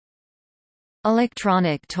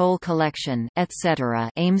Electronic toll collection,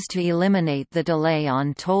 etc. aims to eliminate the delay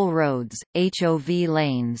on toll roads, HOV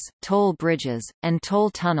lanes, toll bridges, and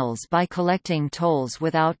toll tunnels by collecting tolls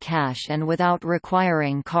without cash and without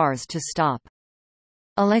requiring cars to stop.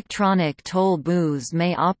 Electronic toll booths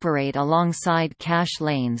may operate alongside cash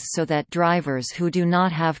lanes so that drivers who do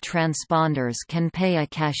not have transponders can pay a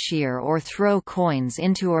cashier or throw coins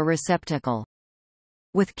into a receptacle.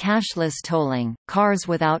 With cashless tolling, cars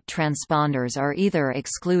without transponders are either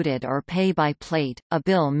excluded or pay by plate. A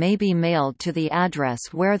bill may be mailed to the address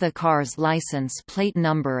where the car's license plate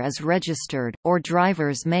number is registered, or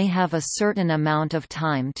drivers may have a certain amount of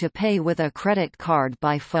time to pay with a credit card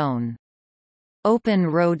by phone. Open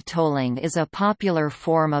road tolling is a popular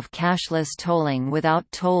form of cashless tolling without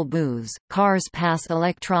toll booths. Cars pass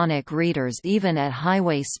electronic readers even at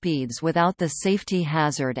highway speeds without the safety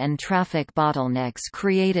hazard and traffic bottlenecks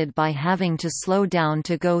created by having to slow down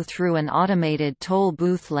to go through an automated toll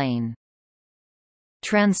booth lane.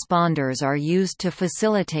 Transponders are used to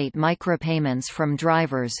facilitate micropayments from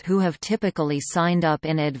drivers who have typically signed up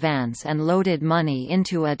in advance and loaded money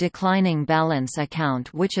into a declining balance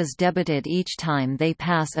account which is debited each time they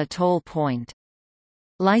pass a toll point.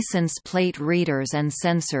 License plate readers and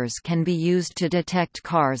sensors can be used to detect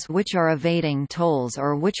cars which are evading tolls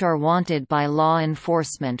or which are wanted by law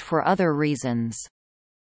enforcement for other reasons.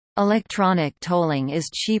 Electronic tolling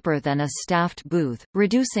is cheaper than a staffed booth,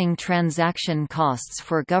 reducing transaction costs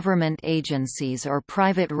for government agencies or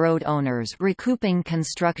private road owners recouping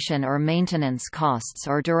construction or maintenance costs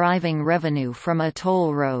or deriving revenue from a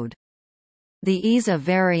toll road. The ease of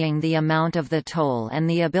varying the amount of the toll and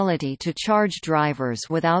the ability to charge drivers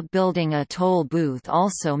without building a toll booth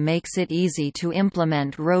also makes it easy to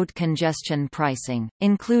implement road congestion pricing,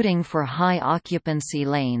 including for high occupancy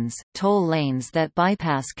lanes, toll lanes that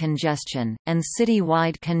bypass congestion, and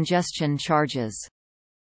city-wide congestion charges.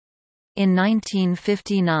 In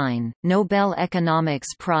 1959, Nobel Economics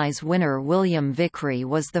Prize winner William Vickrey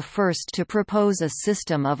was the first to propose a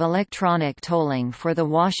system of electronic tolling for the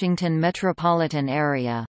Washington metropolitan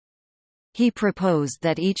area. He proposed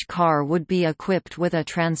that each car would be equipped with a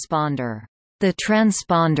transponder. The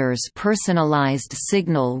transponder's personalized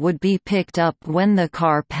signal would be picked up when the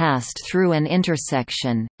car passed through an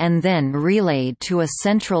intersection, and then relayed to a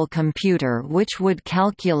central computer which would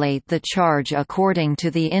calculate the charge according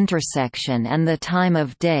to the intersection and the time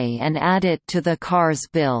of day and add it to the car's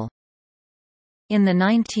bill. In the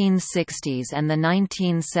 1960s and the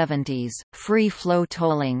 1970s, free-flow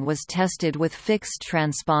tolling was tested with fixed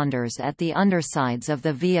transponders at the undersides of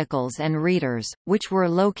the vehicles and readers, which were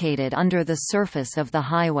located under the surface of the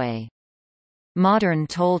highway. Modern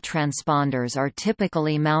toll transponders are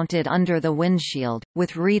typically mounted under the windshield,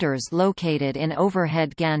 with readers located in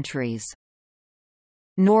overhead gantries.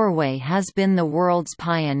 Norway has been the world's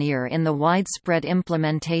pioneer in the widespread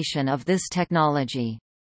implementation of this technology.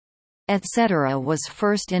 Etc. was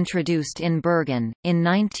first introduced in Bergen, in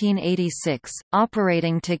 1986,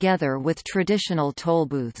 operating together with traditional toll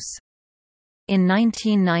booths. In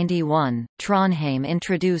 1991, Trondheim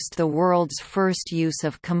introduced the world's first use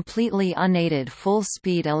of completely unaided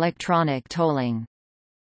full-speed electronic tolling.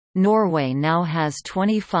 Norway now has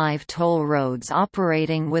 25 toll roads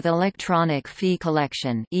operating with electronic fee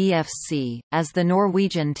collection (EFC), as the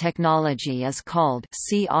Norwegian technology is called.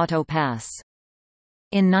 See AutoPass.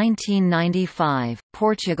 In 1995,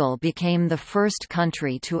 Portugal became the first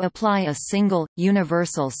country to apply a single,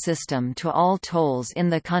 universal system to all tolls in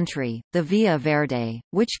the country, the Via Verde,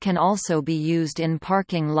 which can also be used in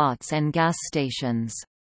parking lots and gas stations.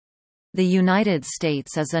 The United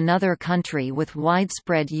States is another country with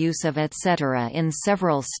widespread use of etc. in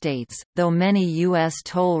several states, though many U.S.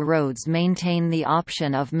 toll roads maintain the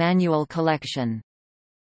option of manual collection.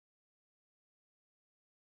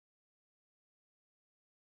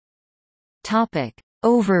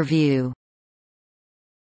 Overview.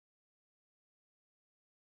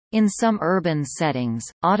 In some urban settings,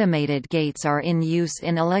 automated gates are in use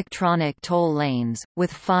in electronic toll lanes,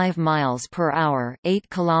 with 5 miles per hour (8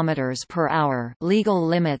 kilometers per hour) legal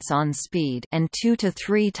limits on speed and 2 to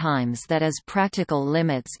 3 times that as practical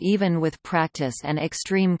limits even with practice and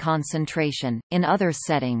extreme concentration. In other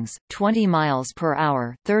settings, 20 miles per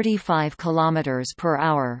hour (35 kilometers per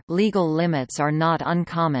hour) legal limits are not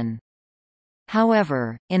uncommon.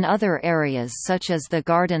 However, in other areas such as the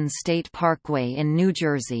Garden State Parkway in New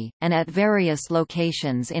Jersey, and at various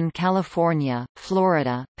locations in California,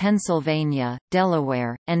 Florida, Pennsylvania,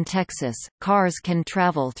 Delaware, and Texas, cars can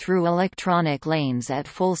travel through electronic lanes at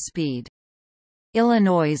full speed.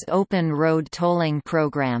 Illinois' open road tolling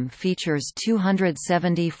program features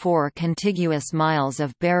 274 contiguous miles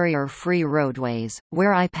of barrier-free roadways,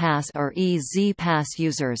 where I-Pass or EZ-Pass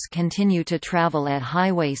users continue to travel at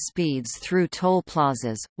highway speeds through toll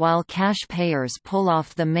plazas, while cash payers pull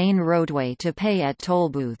off the main roadway to pay at toll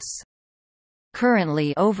booths.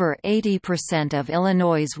 Currently over 80% of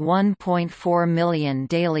Illinois' 1.4 million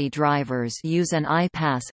daily drivers use an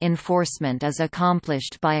I-Pass. Enforcement is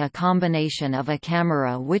accomplished by a combination of a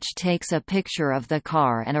camera which takes a picture of the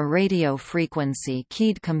car and a radio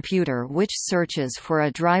frequency-keyed computer which searches for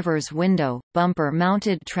a driver's window,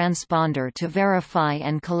 bumper-mounted transponder to verify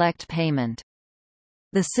and collect payment.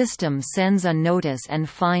 The system sends a notice and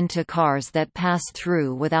fine to cars that pass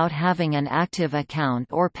through without having an active account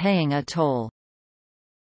or paying a toll.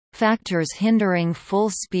 Factors hindering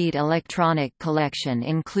full-speed electronic collection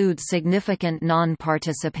include significant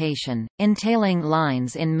non-participation, entailing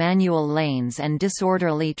lines in manual lanes and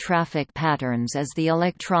disorderly traffic patterns as the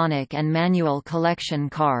electronic and manual collection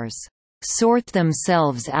cars sort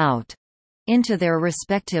themselves out into their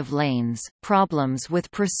respective lanes. Problems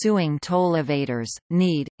with pursuing toll evaders,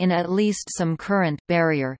 need, in at least some current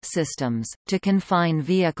barrier systems, to confine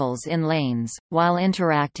vehicles in lanes, while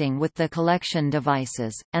interacting with the collection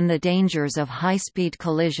devices, and the dangers of high-speed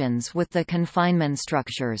collisions with the confinement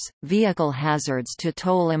structures, vehicle hazards to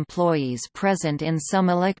toll employees present in some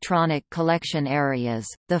electronic collection areas,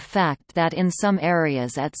 the fact that in some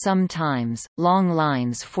areas at some times, long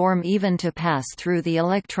lines form even to pass through the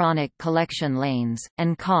electronic collection lanes,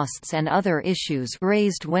 and costs and other issues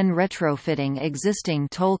raised when retrofitting existing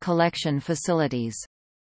toll collection facilities.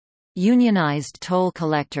 Unionized toll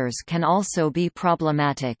collectors can also be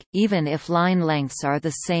problematic, even if line lengths are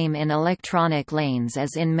the same in electronic lanes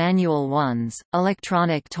as in manual ones.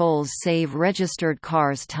 Electronic tolls save registered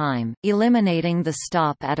cars time, eliminating the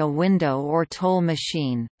stop at a window or toll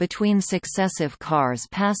machine between successive cars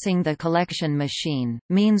passing the collection machine,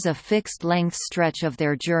 means a fixed length stretch of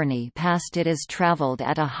their journey past it is traveled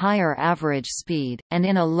at a higher average speed, and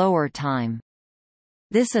in a lower time.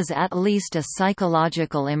 This is at least a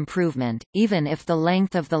psychological improvement, even if the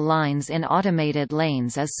length of the lines in automated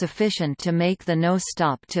lanes is sufficient to make the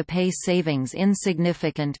no-stop-to-pay savings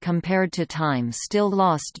insignificant compared to time still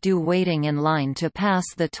lost due waiting in line to pass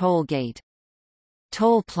the toll gate.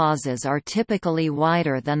 Toll plazas are typically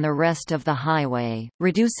wider than the rest of the highway.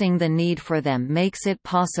 Reducing the need for them makes it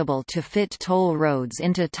possible to fit toll roads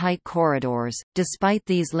into tight corridors. Despite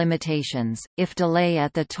these limitations, if delay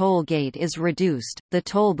at the toll gate is reduced, the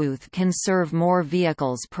toll booth can serve more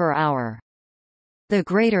vehicles per hour. The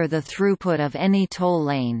greater the throughput of any toll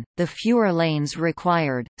lane, the fewer lanes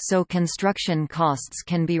required, so construction costs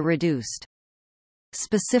can be reduced.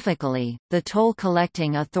 Specifically, the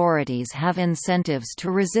toll-collecting authorities have incentives to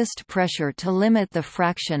resist pressure to limit the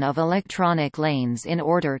fraction of electronic lanes in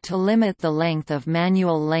order to limit the length of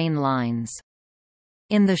manual lane lines.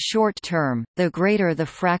 In the short term, the greater the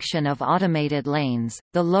fraction of automated lanes,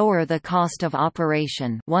 the lower the cost of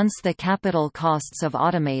operation once the capital costs of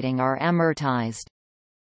automating are amortized.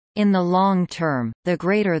 In the long term, the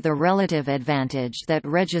greater the relative advantage that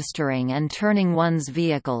registering and turning one's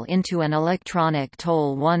vehicle into an electronic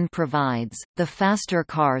toll one provides, the faster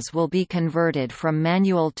cars will be converted from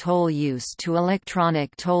manual toll use to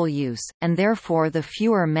electronic toll use, and therefore the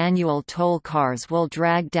fewer manual toll cars will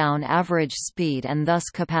drag down average speed and thus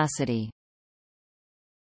capacity.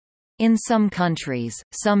 In some countries,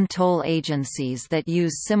 some toll agencies that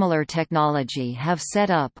use similar technology have set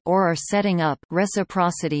up or are setting up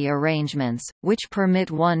reciprocity arrangements, which permit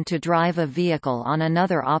one to drive a vehicle on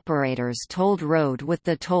another operator's tolled road with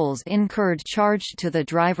the tolls incurred charged to the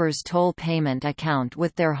driver's toll payment account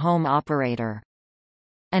with their home operator.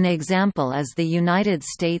 An example is the United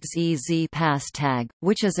States EZ-Pass tag,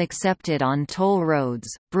 which is accepted on toll roads,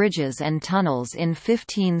 bridges and tunnels in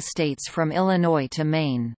 15 states from Illinois to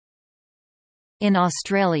Maine. In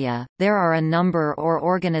Australia, there are a number of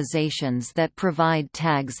organisations that provide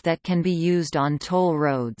tags that can be used on toll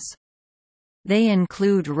roads. They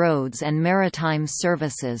include Roads and Maritime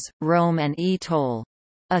Services, Roam and e-Toll.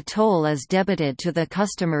 A toll is debited to the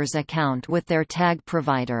customer's account with their tag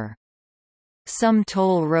provider. Some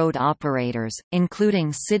toll road operators,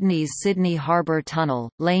 including Sydney's Sydney Harbour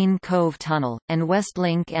Tunnel, Lane Cove Tunnel, and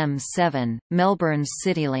Westlink M7, Melbourne's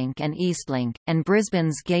CityLink and Eastlink, and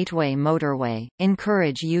Brisbane's Gateway Motorway,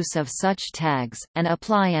 encourage use of such tags, and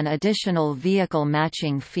apply an additional vehicle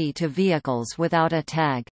matching fee to vehicles without a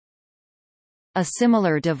tag. A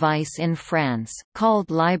similar device in France, called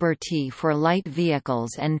Liberté for light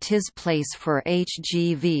vehicles and TIS Place for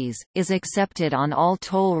HGVs, is accepted on all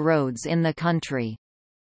toll roads in the country.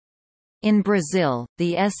 In Brazil,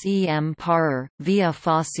 the SEM Parar, via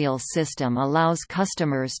Fácil system allows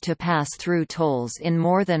customers to pass through tolls in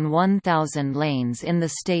more than 1,000 lanes in the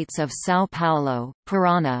states of São Paulo,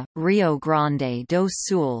 Paraná, Rio Grande do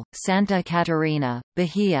Sul, Santa Catarina,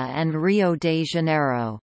 Bahia and Rio de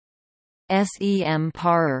Janeiro. SEM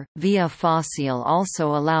Parar, via Fácil also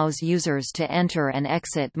allows users to enter and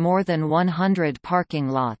exit more than 100 parking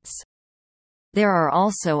lots. There are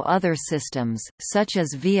also other systems, such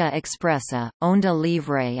as Via Expressa, Onda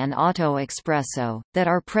Livre and Auto Expresso, that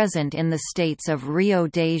are present in the states of Rio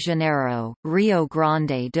de Janeiro, Rio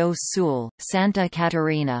Grande do Sul, Santa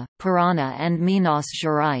Catarina, Paraná and Minas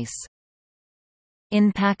Gerais.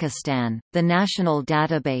 In Pakistan, the National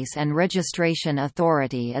Database and Registration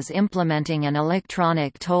Authority is implementing an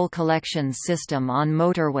electronic toll collection system on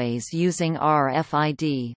motorways using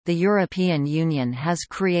RFID. The European Union has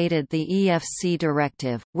created the EFC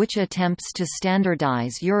Directive, which attempts to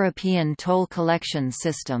standardize European toll collection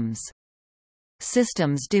systems.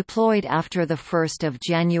 Systems deployed after 1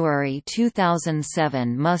 January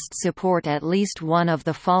 2007 must support at least one of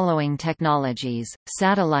the following technologies: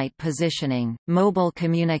 satellite positioning, mobile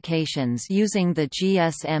communications using the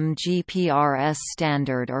GSM GPRS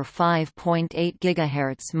standard or 5.8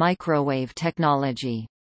 GHz microwave technology.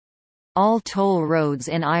 All toll roads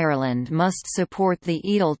in Ireland must support the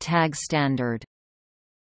EDL tag standard.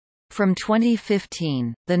 From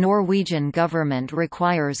 2015, the Norwegian government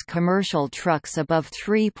requires commercial trucks above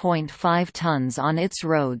 3.5 tons on its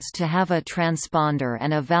roads to have a transponder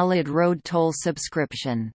and a valid road toll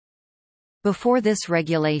subscription. Before this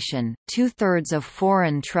regulation, 2/3 of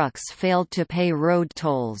foreign trucks failed to pay road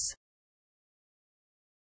tolls.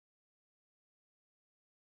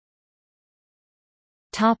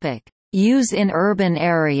 Use in urban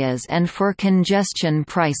areas and for congestion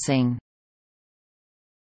pricing.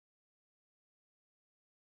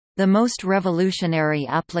 The most revolutionary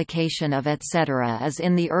application of etc. is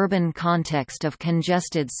in the urban context of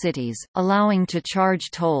congested cities, allowing to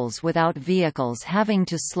charge tolls without vehicles having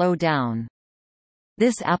to slow down.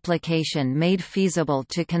 This application made feasible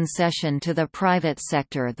to concession to the private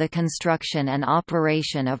sector the construction and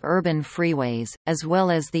operation of urban freeways, as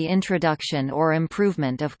well as the introduction or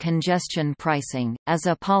improvement of congestion pricing, as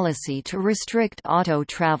a policy to restrict auto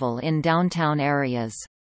travel in downtown areas.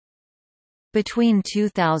 Between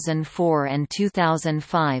 2004 and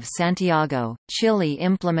 2005, Santiago, Chile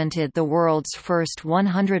implemented the world's first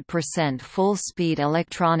 100% full-speed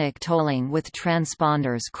electronic tolling with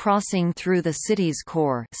transponders crossing through the city's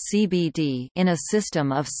core (CBD) in a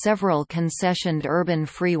system of several concessioned urban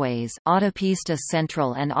freeways, Autopista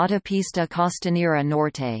Central and Autopista Costanera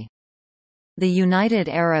Norte. The United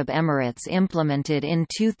Arab Emirates implemented in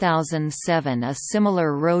 2007 a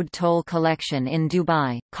similar road toll collection in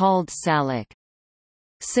Dubai, called Salik.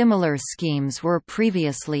 Similar schemes were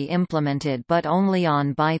previously implemented but only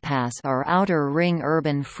on bypass or outer ring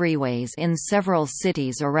urban freeways in several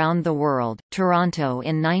cities around the world: Toronto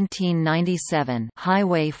in 1997,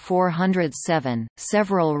 Highway 407,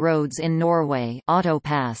 several roads in Norway,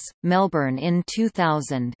 Autopass, Melbourne in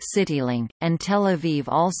 2000, CityLink, and Tel Aviv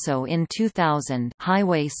also in 2000,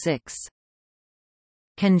 Highway 6.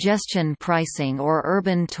 Congestion pricing or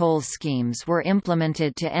urban toll schemes were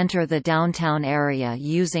implemented to enter the downtown area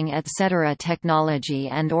using etc. technology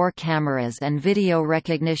and/or cameras and video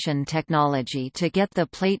recognition technology to get the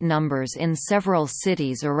plate numbers in several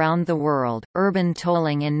cities around the world. Urban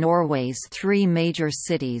tolling in Norway's three major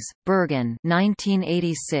cities, Bergen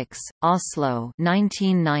 (1986), Oslo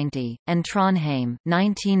 (1990), and Trondheim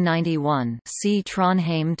 (1991). See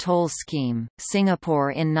Trondheim toll scheme.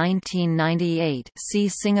 Singapore in 1998. See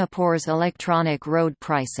Singapore's electronic road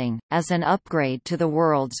pricing, as an upgrade to the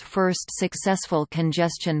world's first successful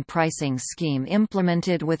congestion pricing scheme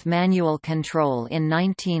implemented with manual control in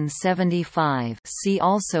 1975. See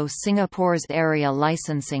also Singapore's area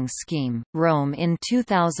licensing scheme. Rome in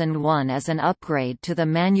 2001 as an upgrade to the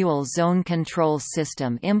manual zone control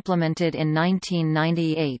system implemented in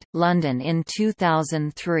 1998. London in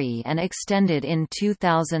 2003 and extended in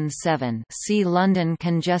 2007. See London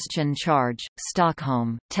congestion charge. Stockholm,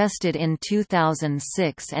 tested in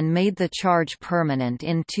 2006 and made the charge permanent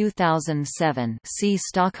in 2007. See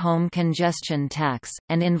Stockholm congestion tax.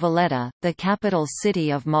 And in Valletta, the capital city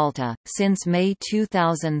of Malta, since May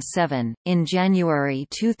 2007. In January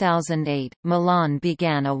 2008, Milan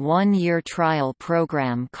began a one-year trial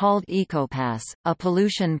program called EcoPass, a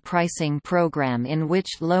pollution pricing program in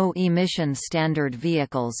which low-emission standard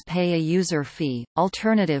vehicles pay a user fee.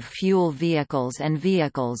 Alternative fuel vehicles and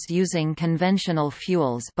vehicles using conventional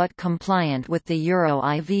fuels but compliant with the Euro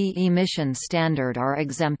IV emission standard are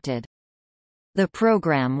exempted. The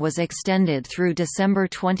program was extended through December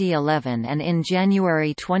 2011 and in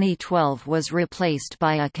January 2012 was replaced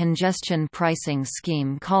by a congestion pricing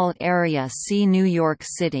scheme called Area C. New York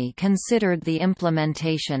City considered the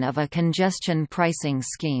implementation of a congestion pricing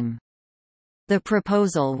scheme. The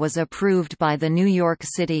proposal was approved by the New York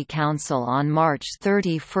City Council on March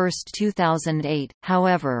 31, 2008.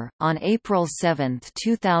 However, on April 7,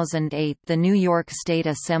 2008, the New York State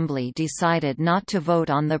Assembly decided not to vote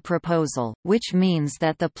on the proposal, which means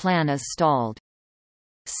that the plan is stalled.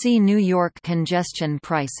 See New York congestion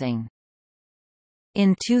pricing.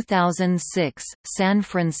 In 2006, San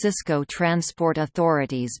Francisco transport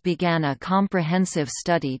authorities began a comprehensive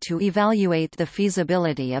study to evaluate the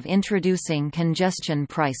feasibility of introducing congestion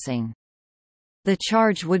pricing. The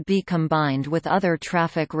charge would be combined with other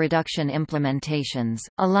traffic reduction implementations,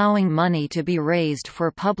 allowing money to be raised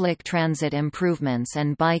for public transit improvements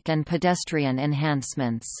and bike and pedestrian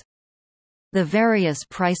enhancements. The various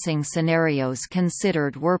pricing scenarios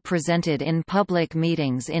considered were presented in public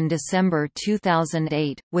meetings in December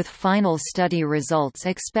 2008, with final study results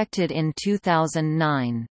expected in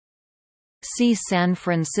 2009. See San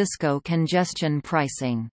Francisco congestion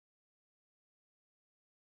pricing.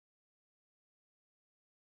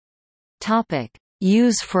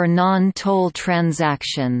 Use for non-toll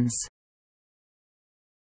transactions.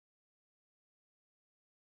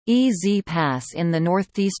 E-ZPass in the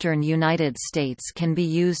northeastern United States can be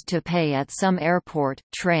used to pay at some airport,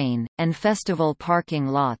 train, and festival parking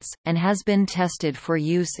lots, and has been tested for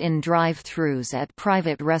use in drive-thrus at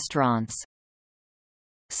private restaurants.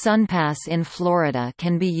 SunPass in Florida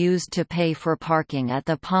can be used to pay for parking at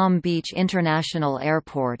the Palm Beach International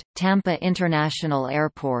Airport, Tampa International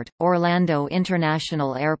Airport, Orlando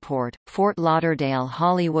International Airport, Fort Lauderdale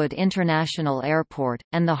Hollywood International Airport,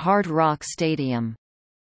 and the Hard Rock Stadium.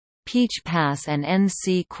 Peach Pass and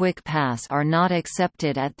NC Quick Pass are not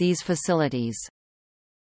accepted at these facilities.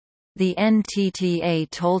 The NTTA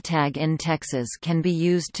toll tag in Texas can be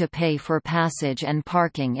used to pay for passage and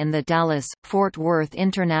parking in the Dallas-Fort Worth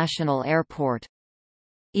International Airport.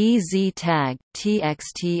 EZ-Tag,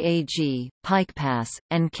 TXTAG, Pike Pass,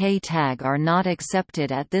 and K-Tag are not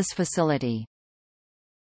accepted at this facility.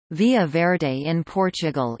 Via Verde in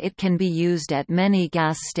Portugal, it can be used at many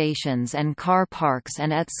gas stations and car parks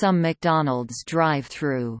and at some McDonald's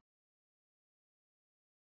drive-thru.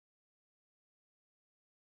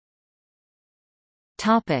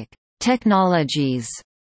 Topic: Technologies.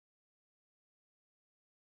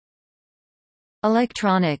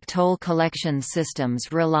 Electronic toll collection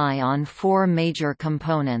systems rely on four major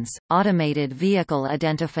components: automated vehicle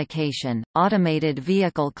identification, automated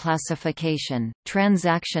vehicle classification,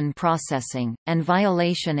 transaction processing, and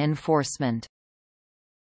violation enforcement.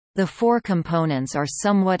 The four components are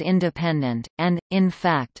somewhat independent, and, in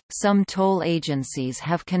fact, some toll agencies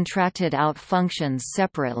have contracted out functions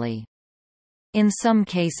separately. In some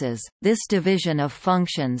cases, this division of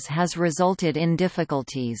functions has resulted in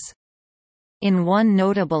difficulties. In one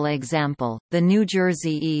notable example, the New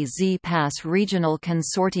Jersey E-ZPass Regional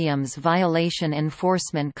Consortium's violation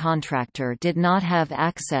enforcement contractor did not have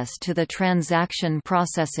access to the transaction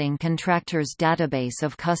processing contractor's database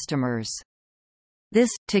of customers. This,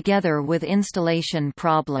 together with installation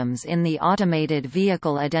problems in the automated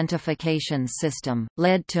vehicle identification system,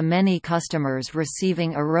 led to many customers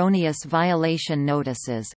receiving erroneous violation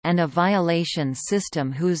notices, and a violation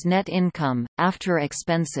system whose net income, after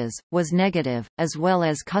expenses, was negative, as well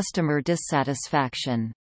as customer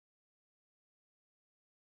dissatisfaction.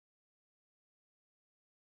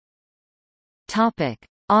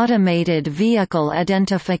 Automated vehicle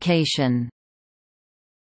identification.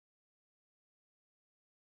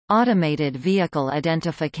 Automated Vehicle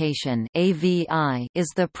Identification (AVI) is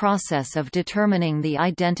the process of determining the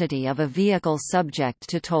identity of a vehicle subject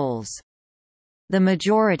to tolls. The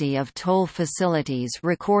majority of toll facilities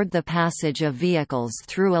record the passage of vehicles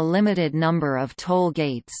through a limited number of toll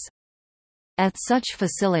gates. At such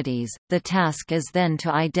facilities, the task is then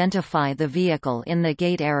to identify the vehicle in the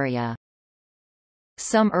gate area.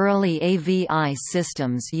 Some early AVI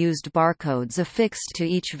systems used barcodes affixed to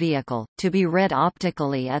each vehicle, to be read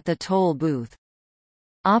optically at the toll booth.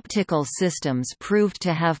 Optical systems proved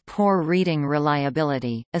to have poor reading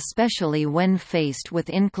reliability, especially when faced with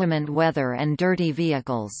inclement weather and dirty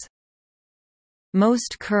vehicles.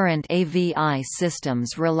 Most current AVI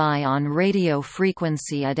systems rely on radio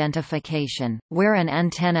frequency identification, where an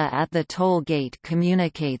antenna at the toll gate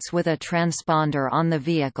communicates with a transponder on the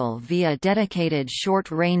vehicle via dedicated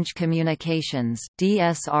short-range communications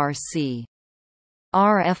 (DSRC).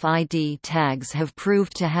 RFID tags have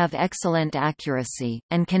proved to have excellent accuracy,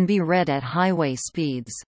 and can be read at highway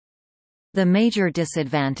speeds. The major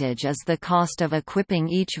disadvantage is the cost of equipping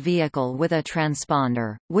each vehicle with a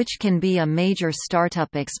transponder, which can be a major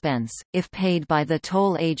startup expense, if paid by the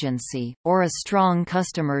toll agency, or a strong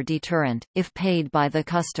customer deterrent, if paid by the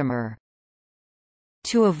customer.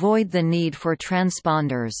 To avoid the need for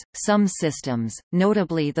transponders, some systems,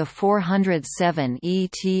 notably the 407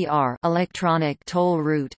 ETR electronic toll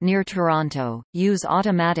route near Toronto, use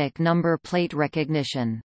automatic number plate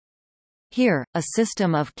recognition. Here, a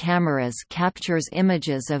system of cameras captures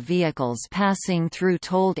images of vehicles passing through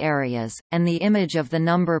tolled areas, and the image of the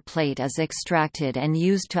number plate is extracted and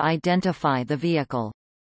used to identify the vehicle.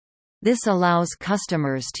 This allows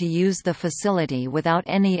customers to use the facility without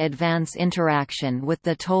any advance interaction with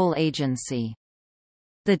the toll agency.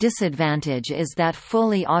 The disadvantage is that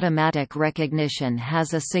fully automatic recognition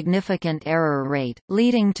has a significant error rate,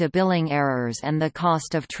 leading to billing errors, and the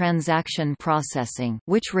cost of transaction processing,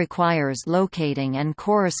 which requires locating and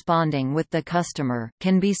corresponding with the customer,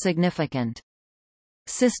 can be significant.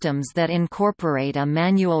 Systems that incorporate a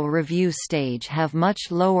manual review stage have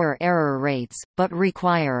much lower error rates, but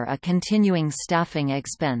require a continuing staffing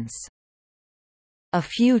expense. A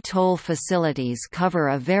few toll facilities cover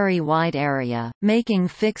a very wide area, making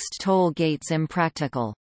fixed toll gates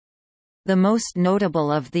impractical. The most notable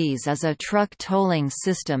of these is a truck tolling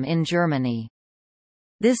system in Germany.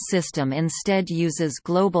 This system instead uses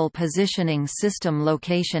global positioning system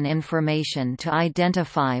location information to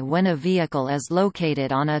identify when a vehicle is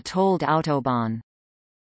located on a tolled autobahn.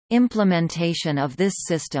 Implementation of this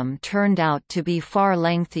system turned out to be far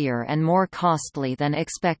lengthier and more costly than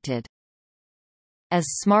expected.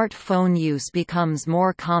 As smartphone use becomes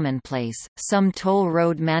more commonplace, some toll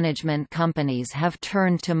road management companies have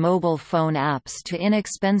turned to mobile phone apps to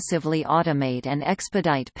inexpensively automate and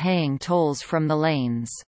expedite paying tolls from the lanes.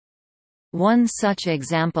 One such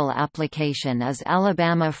example application is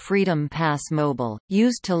Alabama Freedom Pass Mobile,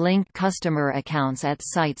 used to link customer accounts at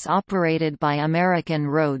sites operated by American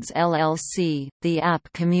Roads LLC. The app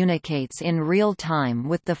communicates in real time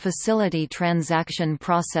with the facility transaction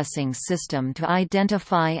processing system to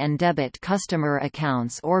identify and debit customer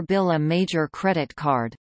accounts or bill a major credit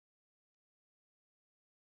card.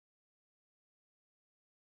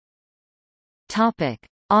 Topic: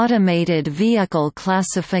 Automated vehicle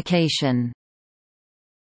classification.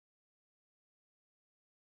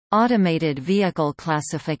 Automated vehicle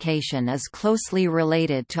classification is closely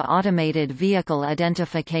related to automated vehicle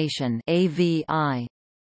identification (AVI).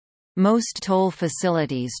 Most toll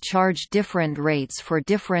facilities charge different rates for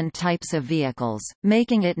different types of vehicles,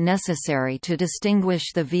 making it necessary to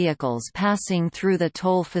distinguish the vehicles passing through the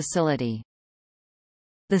toll facility.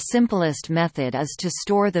 The simplest method is to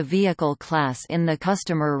store the vehicle class in the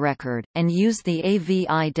customer record, and use the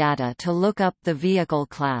AVI data to look up the vehicle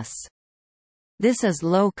class. This is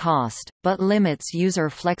low cost, but limits user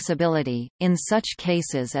flexibility, in such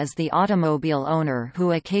cases as the automobile owner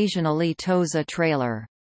who occasionally tows a trailer.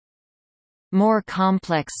 More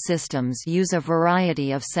complex systems use a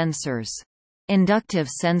variety of sensors. Inductive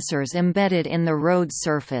sensors embedded in the road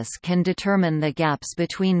surface can determine the gaps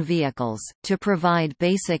between vehicles, to provide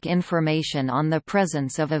basic information on the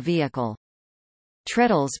presence of a vehicle.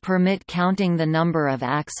 Treadles permit counting the number of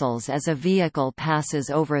axles as a vehicle passes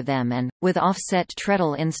over them and, with offset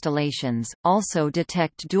treadle installations, also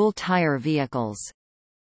detect dual-tire vehicles.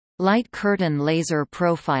 Light curtain laser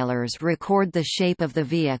profilers record the shape of the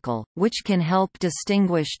vehicle, which can help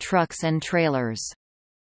distinguish trucks and trailers.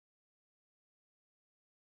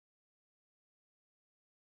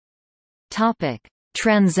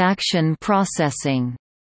 Transaction processing.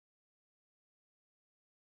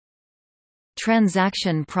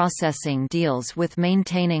 Transaction processing deals with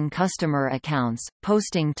maintaining customer accounts,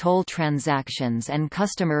 posting toll transactions and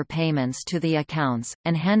customer payments to the accounts,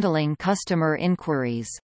 and handling customer inquiries.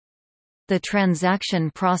 The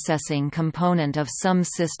transaction processing component of some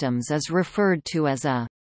systems is referred to as a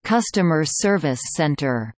customer service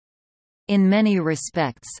center. In many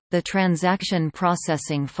respects, the transaction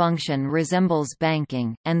processing function resembles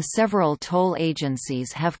banking, and several toll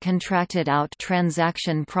agencies have contracted out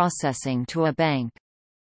transaction processing to a bank.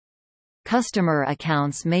 Customer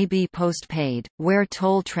accounts may be postpaid, where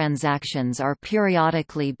toll transactions are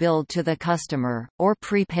periodically billed to the customer, or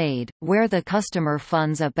prepaid, where the customer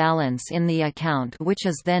funds a balance in the account which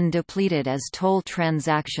is then depleted as toll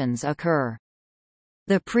transactions occur.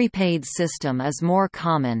 The prepaid system is more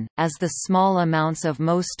common, as the small amounts of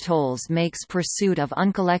most tolls makes pursuit of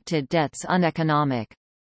uncollected debts uneconomic.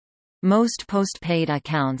 Most postpaid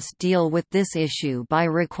accounts deal with this issue by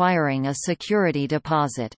requiring a security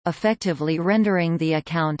deposit, effectively rendering the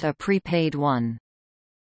account a prepaid one.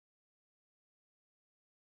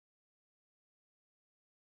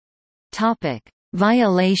 Topic: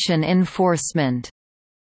 Violation enforcement.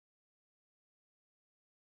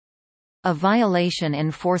 A violation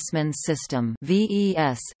enforcement system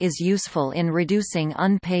 (VES) is useful in reducing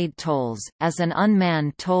unpaid tolls, as an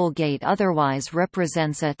unmanned toll gate otherwise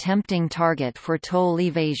represents a tempting target for toll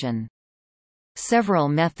evasion. Several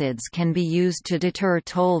methods can be used to deter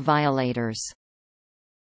toll violators.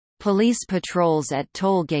 Police patrols at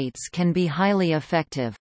toll gates can be highly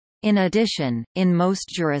effective. In addition, in most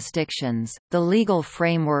jurisdictions, the legal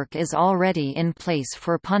framework is already in place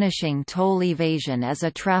for punishing toll evasion as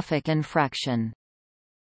a traffic infraction.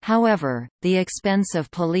 However, the expense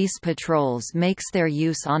of police patrols makes their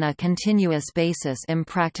use on a continuous basis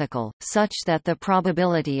impractical, such that the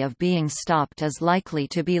probability of being stopped is likely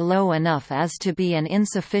to be low enough as to be an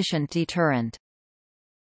insufficient deterrent.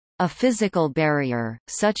 A physical barrier,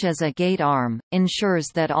 such as a gate arm, ensures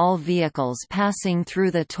that all vehicles passing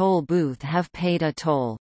through the toll booth have paid a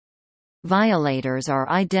toll. Violators are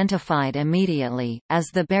identified immediately, as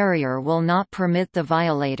the barrier will not permit the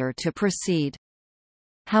violator to proceed.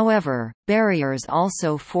 However, barriers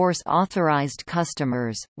also force authorized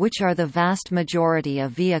customers, which are the vast majority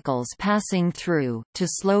of vehicles passing through, to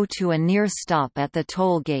slow to a near stop at the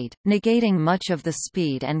toll gate, negating much of the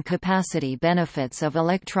speed and capacity benefits of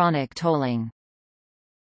electronic tolling.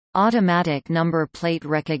 Automatic number plate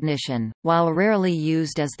recognition, while rarely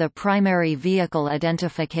used as the primary vehicle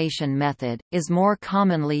identification method, is more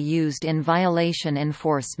commonly used in violation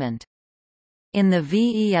enforcement. In the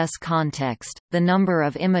VES context, the number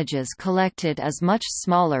of images collected is much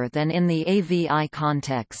smaller than in the AVI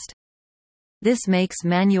context. This makes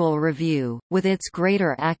manual review, with its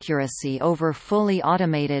greater accuracy over fully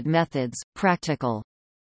automated methods, practical.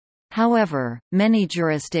 However, many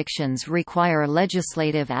jurisdictions require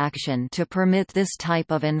legislative action to permit this type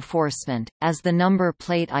of enforcement, as the number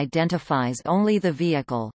plate identifies only the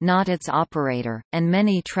vehicle, not its operator, and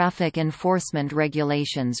many traffic enforcement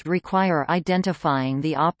regulations require identifying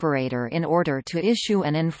the operator in order to issue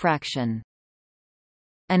an infraction.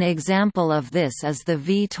 An example of this is the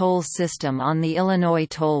V-toll system on the Illinois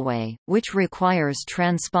Tollway, which requires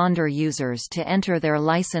transponder users to enter their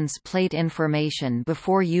license plate information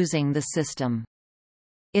before using the system.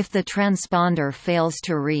 If the transponder fails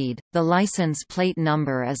to read, the license plate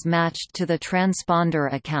number is matched to the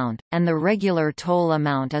transponder account, and the regular toll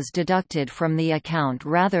amount is deducted from the account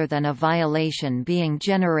rather than a violation being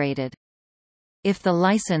generated. If the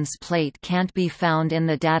license plate can't be found in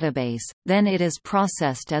the database, then it is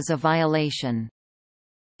processed as a violation.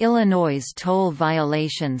 Illinois' toll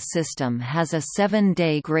violation system has a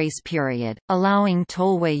 7-day grace period, allowing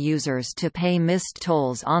tollway users to pay missed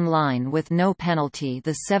tolls online with no penalty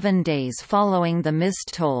the 7 days following the missed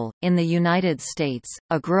toll. In the United States,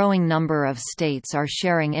 a growing number of states are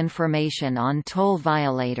sharing information on toll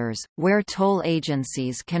violators, where toll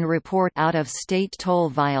agencies can report out-of-state toll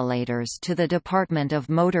violators to the Department of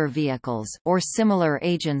Motor Vehicles or similar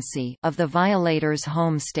agency of the violator's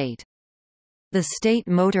home state. The state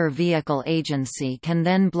motor vehicle agency can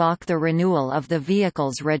then block the renewal of the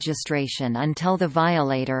vehicle's registration until the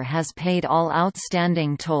violator has paid all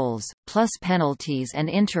outstanding tolls, plus penalties and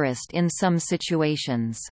interest in some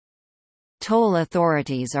situations. Toll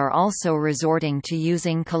authorities are also resorting to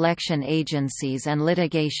using collection agencies and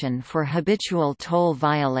litigation for habitual toll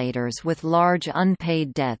violators with large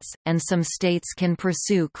unpaid debts, and some states can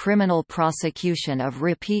pursue criminal prosecution of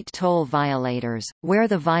repeat toll violators, where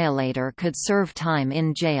the violator could serve time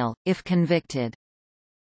in jail, if convicted.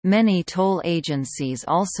 Many toll agencies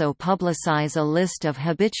also publicize a list of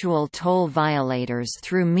habitual toll violators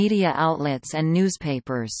through media outlets and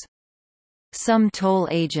newspapers. Some toll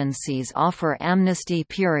agencies offer amnesty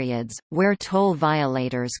periods, where toll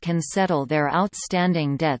violators can settle their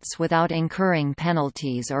outstanding debts without incurring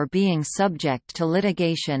penalties or being subject to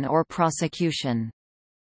litigation or prosecution.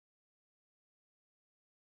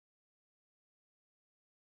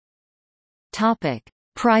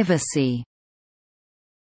 Privacy.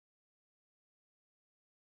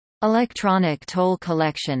 Electronic toll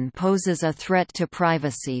collection poses a threat to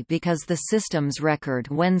privacy because the systems record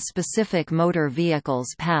when specific motor vehicles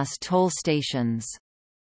pass toll stations.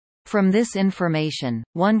 From this information,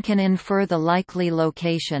 one can infer the likely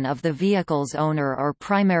location of the vehicle's owner or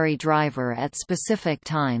primary driver at specific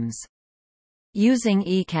times. Using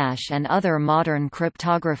eCache and other modern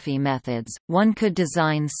cryptography methods, one could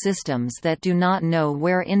design systems that do not know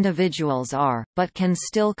where individuals are, but can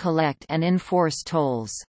still collect and enforce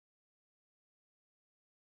tolls.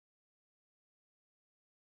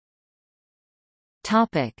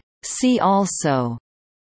 See also: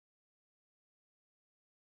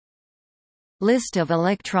 List of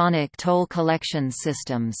electronic toll collection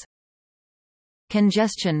systems.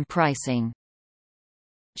 Congestion pricing.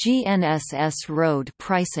 GNSS road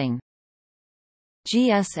pricing.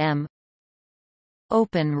 GSM.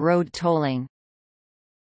 Open road tolling.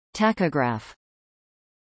 Tachograph.